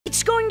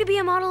It's going to be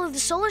a model of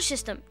the solar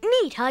system.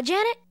 Neat, huh,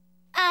 Janet?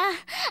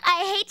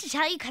 I hate to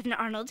tell you, Cousin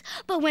Arnold,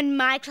 but when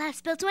my class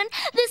built one,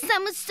 the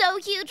sun was so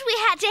huge we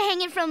had to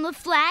hang it from the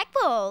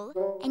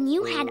flagpole. And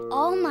you had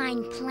all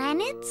 9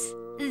 planets?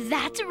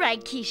 That's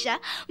right, Keisha.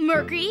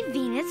 Mercury,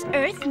 Venus,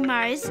 Earth,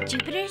 Mars,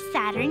 Jupiter,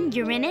 Saturn,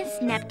 Uranus,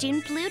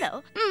 Neptune,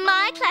 Pluto.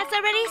 My class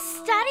already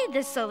studied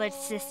the solar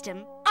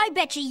system. I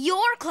bet you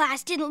your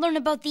class didn't learn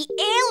about the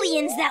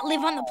aliens that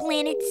live on the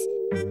planets.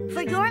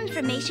 For your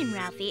information,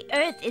 Ralphie,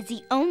 Earth is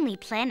the only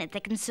planet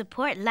that can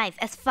support life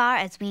as far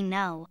as we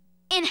know.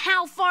 And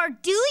how far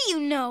do you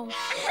know?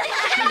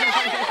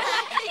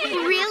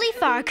 Really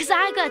far, because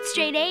I got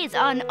straight A's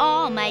on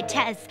all my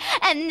tests,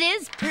 and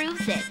this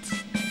proves it.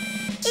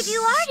 If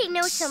you already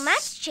know so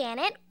much,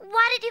 Janet,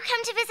 why did you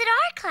come to visit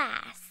our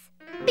class?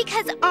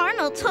 Because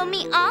Arnold told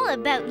me all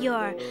about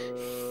your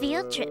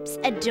field trips,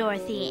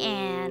 Dorothy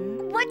Ann.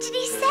 What did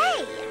he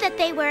say? That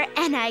they were,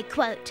 and I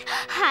quote,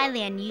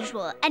 highly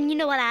unusual. And you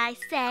know what I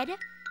said?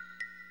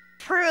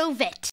 Prove it.